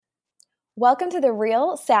Welcome to the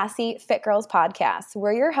Real Sassy Fit Girls podcast.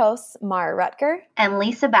 We're your hosts, Mara Rutger and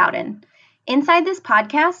Lisa Bowden. Inside this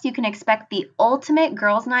podcast, you can expect the ultimate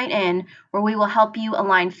girls' night in, where we will help you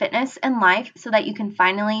align fitness and life so that you can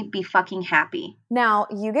finally be fucking happy. Now,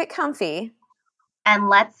 you get comfy. And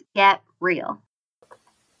let's get real.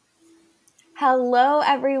 Hello,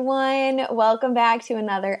 everyone. Welcome back to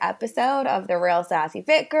another episode of the Real Sassy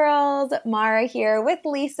Fit Girls. Mara here with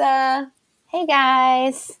Lisa. Hey,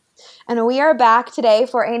 guys. And we are back today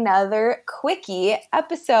for another Quickie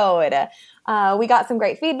episode. We got some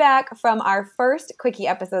great feedback from our first Quickie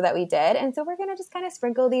episode that we did, and so we're going to just kind of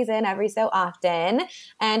sprinkle these in every so often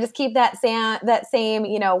and just keep that same,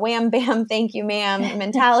 wham, bam, thank you, ma'am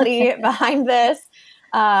mentality behind this.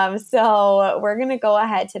 So we're going to go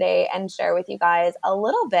ahead today and share with you guys a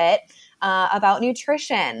little bit about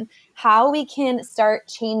nutrition, how we can start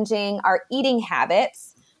changing our eating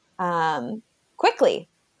habits quickly.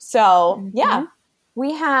 So,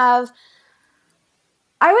 we have,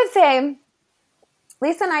 I would say,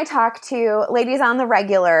 Lisa and I talk to ladies on the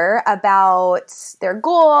regular about their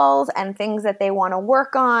goals and things that they want to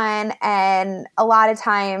work on. And a lot of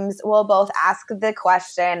times we'll both ask the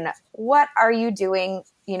question, what are you doing?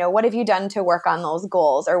 What have you done to work on those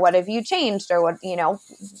goals? Or what have you changed? Or what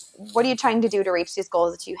are you trying to do to reach these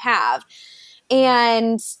goals that you have?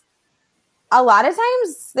 And a lot of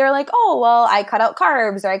times they're like, oh, well, I cut out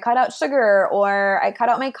carbs, or I cut out sugar, or I cut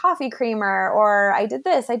out my coffee creamer, or I did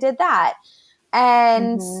this, I did that.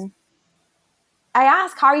 And I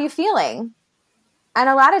ask, how are you feeling? And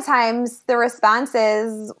a lot of times the response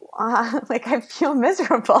is, I feel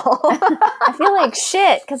miserable. I feel like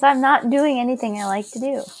shit because I'm not doing anything I like to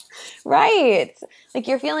do. Right. Like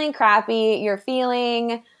you're feeling crappy, you're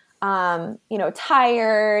feeling,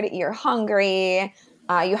 tired, you're hungry.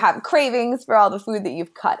 You have cravings for all the food that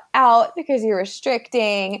you've cut out because you're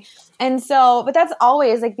restricting. And so, but that's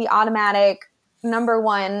always like the automatic number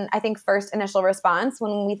one, I think, first initial response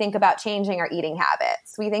when we think about changing our eating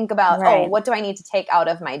habits. We think about, right. What do I need to take out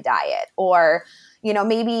of my diet? Or,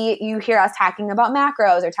 maybe you hear us talking about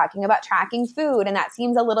macros or talking about tracking food, and that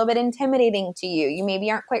seems a little bit intimidating to you. You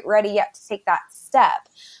maybe aren't quite ready yet to take that step.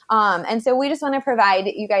 And so we just want to provide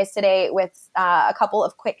you guys today with a couple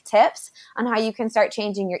of quick tips on how you can start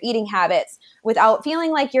changing your eating habits without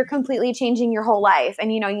feeling like you're completely changing your whole life.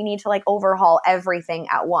 And, you need to overhaul everything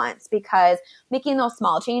at once, because making those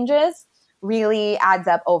small changes really adds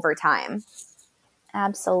up over time.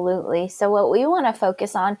 Absolutely. So what we want to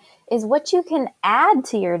focus on is what you can add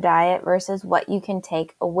to your diet versus what you can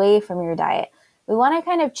take away from your diet. We want to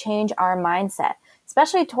kind of change our mindset,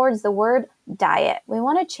 especially towards the word diet. We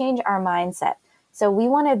want to change our mindset. So we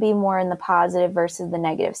want to be more in the positive versus the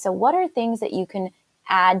negative. So what are things that you can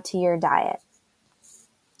add to your diet?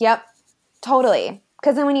 Yep, totally.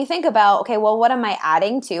 Because then when you think about, okay, well, what am I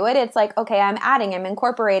adding to it? It's like, okay, I'm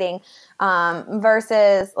incorporating,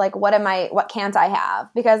 versus what can't I have?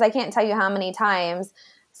 Because I can't tell you how many times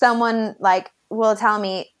someone will tell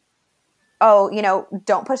me, oh,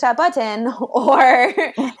 don't push that button, or,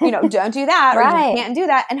 don't do that, or right. you can't do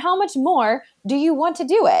that. And how much more do you want to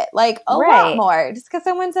do it? A right. lot more, just because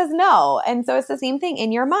someone says no. And so it's the same thing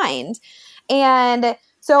in your mind. And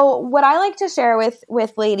so what I like to share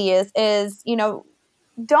with ladies is,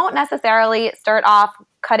 don't necessarily start off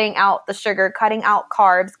cutting out the sugar, cutting out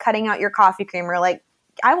carbs, cutting out your coffee creamer.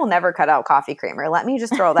 I will never cut out coffee creamer. Let me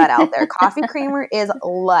just throw that out there. Coffee creamer is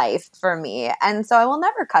life for me. And so I will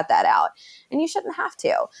never cut that out. And you shouldn't have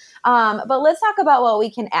to. But let's talk about what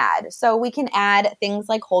we can add. So we can add things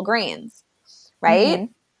like whole grains, right? Mm-hmm.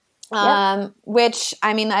 Yep. Which,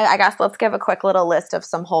 I guess let's give a quick little list of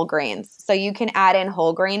some whole grains. So you can add in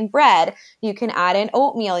whole grain bread. You can add in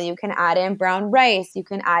oatmeal. You can add in brown rice. You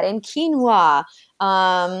can add in quinoa.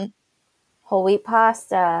 Whole wheat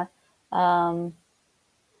pasta.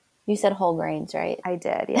 You said whole grains, right? I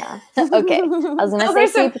did, yeah. Okay. I was going to say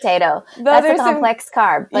sweet potato. That's a complex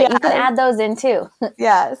carb, but you can add those in too.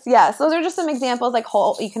 Yes. Those are just some examples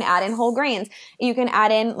you can add in whole grains. You can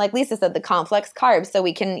add in, like Lisa said, the complex carbs. So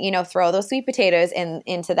we can, throw those sweet potatoes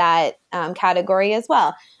into that category as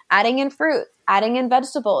well. Adding in fruits, adding in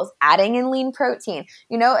vegetables, adding in lean protein,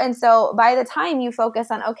 and so by the time you focus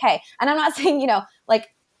on, okay, and I'm not saying,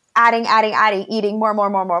 adding, eating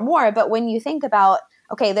more, but when you think about,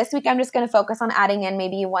 okay, this week I'm just going to focus on adding in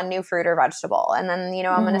maybe one new fruit or vegetable. And then,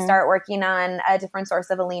 I'm going to start working on a different source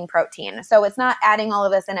of a lean protein. So it's not adding all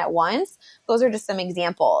of this in at once. Those are just some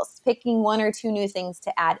examples, picking one or two new things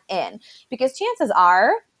to add in. Because chances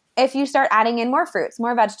are, if you start adding in more fruits,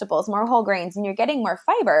 more vegetables, more whole grains, and you're getting more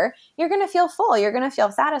fiber, you're going to feel full. You're going to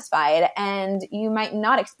feel satisfied. And you might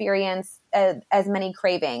not experience as many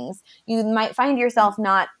cravings. You might find yourself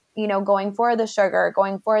not, going for the sugar,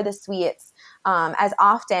 going for the sweets as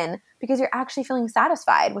often because you're actually feeling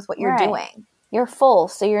satisfied with what you're doing. You're full,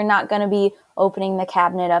 so you're not going to be opening the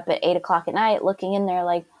cabinet up at 8 o'clock at night, looking in there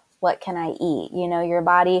like, what can I eat? Your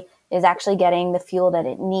body is actually getting the fuel that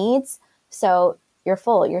it needs. So you're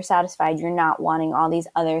full, you're satisfied, you're not wanting all these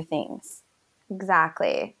other things.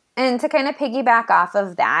 Exactly. And to kind of piggyback off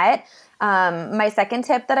of that, my second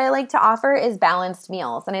tip that I like to offer is balanced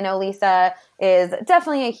meals. And I know Lisa is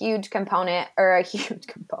definitely a huge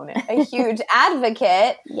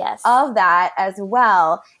advocate yes. of that as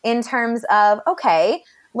well, in terms of, okay,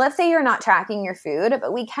 let's say you're not tracking your food,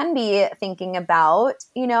 but we can be thinking about,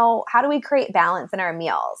 how do we create balance in our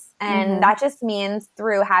meals? And that just means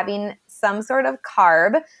through having some sort of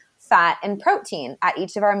carb, fat, and protein at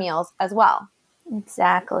each of our meals as well.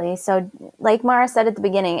 Exactly. So like Mara said at the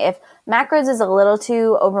beginning, if macros is a little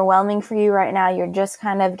too overwhelming for you right now, you're just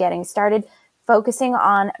kind of getting started, focusing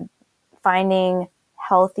on finding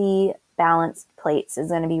healthy, balanced plates is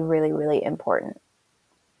going to be really, really important.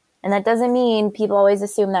 And that doesn't mean, people always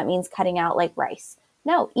assume that means cutting out like rice.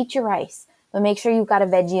 No, eat your rice, but make sure you've got a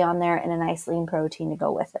veggie on there and a nice lean protein to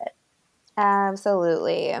go with it.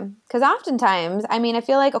 Absolutely. Because oftentimes, I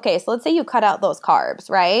feel like, okay, so let's say you cut out those carbs,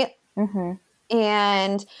 right? Mm-hmm.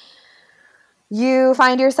 And you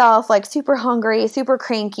find yourself like super hungry, super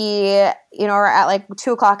cranky, or at like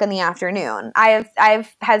 2 o'clock in the afternoon. I've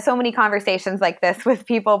had so many conversations like this with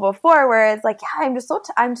people before where it's like, yeah, I'm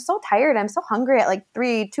so tired. I'm so hungry at like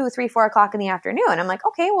 4 o'clock in the afternoon. I'm like,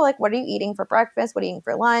 okay, well, like, what are you eating for breakfast? What are you eating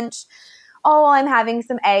for lunch? Oh, well, I'm having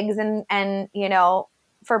some eggs and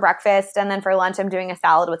for breakfast, and then for lunch I'm doing a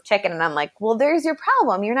salad with chicken. And I'm like, well, there's your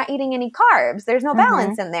problem. You're not eating any carbs. There's no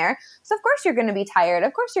balance in there. So of course you're going to be tired.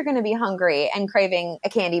 Of course you're going to be hungry and craving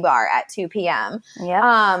a candy bar at 2 p.m.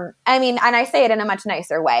 Yeah. And I say it in a much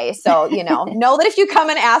nicer way. So, know that if you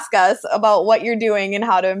come and ask us about what you're doing and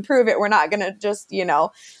how to improve it, we're not going to just,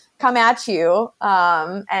 come at you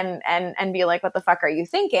and be like, what the fuck are you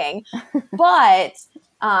thinking? But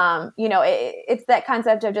it's that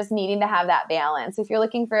concept of just needing to have that balance. If you're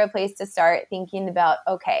looking for a place to start thinking about,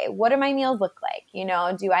 okay, what do my meals look like?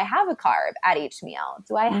 Do I have a carb at each meal?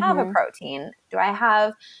 Do I have a protein? Do I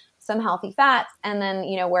have some healthy fats? And then,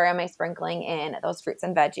 where am I sprinkling in those fruits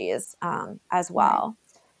and veggies as well?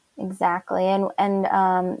 Exactly.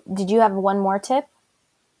 And did you have one more tip?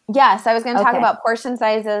 Yes, I was going to talk about portion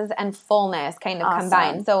sizes and fullness kind of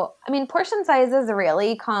combined. So, portion sizes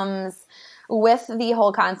really comes with the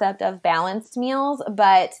whole concept of balanced meals,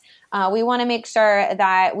 but we want to make sure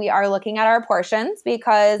that we are looking at our portions,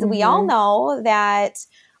 because we all know that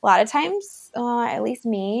a lot of times, at least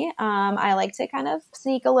me, I like to kind of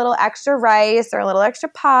sneak a little extra rice or a little extra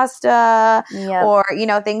pasta or,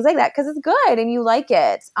 things like that, because it's good and you like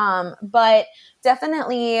it. But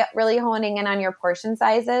definitely really honing in on your portion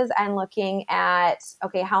sizes and looking at,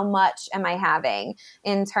 okay, how much am I having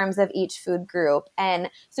in terms of each food group? And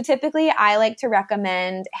so typically I like to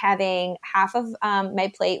recommend having half of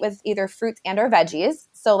my plate with either fruits and or veggies.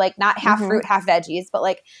 So like not half fruit, half veggies, but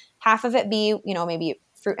like half of it be, maybe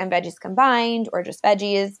fruit and veggies combined or just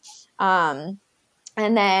veggies.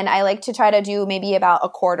 And then I like to try to do maybe about a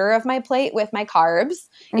quarter of my plate with my carbs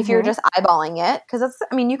if you're just eyeballing it. Because that's,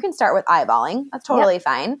 you can start with eyeballing. That's totally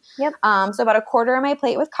fine. Yep. So about a quarter of my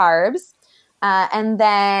plate with carbs. And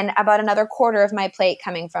then about another quarter of my plate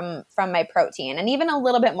coming from my protein, and even a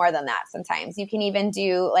little bit more than that sometimes. You can even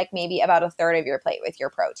do like maybe about a third of your plate with your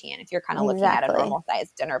protein if you're kind of looking at a normal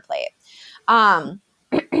sized dinner plate.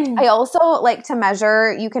 I also like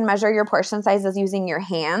to you can measure your portion sizes using your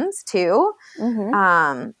hands too.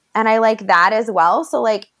 And I like that as well. So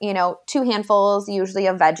like, 2 handfuls usually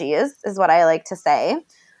of veggies is what I like to say.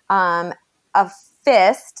 A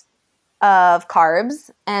fist of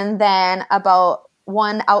carbs, and then about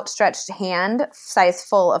 1 outstretched hand size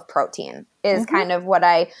full of protein is kind of what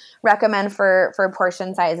I recommend for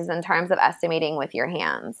portion sizes in terms of estimating with your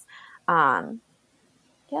hands.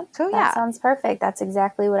 Yep. So that sounds perfect. That's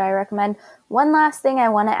exactly what I recommend. One last thing I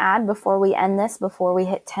want to add before we end this, before we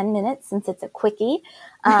hit 10 minutes, since it's a quickie.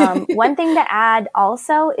 One thing to add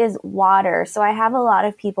also is water. So I have a lot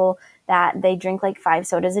of people that they drink like 5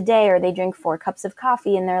 sodas a day, or they drink 4 cups of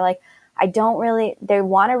coffee, and they're like, they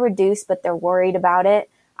want to reduce, but they're worried about it.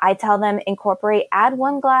 I tell them add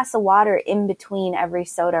 1 glass of water in between every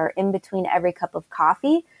soda or in between every cup of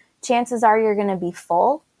coffee. Chances are you're going to be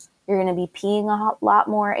full. You're going to be peeing a lot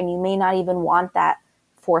more, and you may not even want that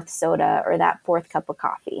 4th soda or that 4th cup of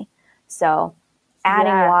coffee. So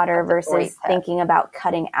adding water that's a great versus tip. thinking about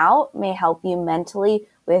cutting out may help you mentally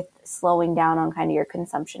with slowing down on kind of your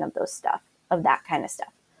consumption of that kind of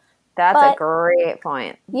stuff. That's a great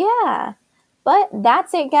point. Yeah. But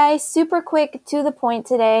that's it, guys. Super quick, to the point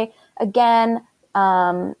today. Again,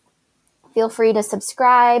 feel free to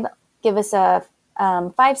subscribe, give us a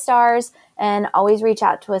 5 stars, and always reach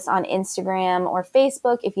out to us on Instagram or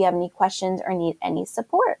Facebook if you have any questions or need any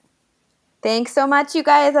support. Thanks so much, you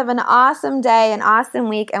guys. Have an awesome day, an awesome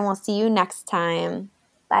week, and we'll see you next time.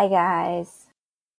 Bye, guys.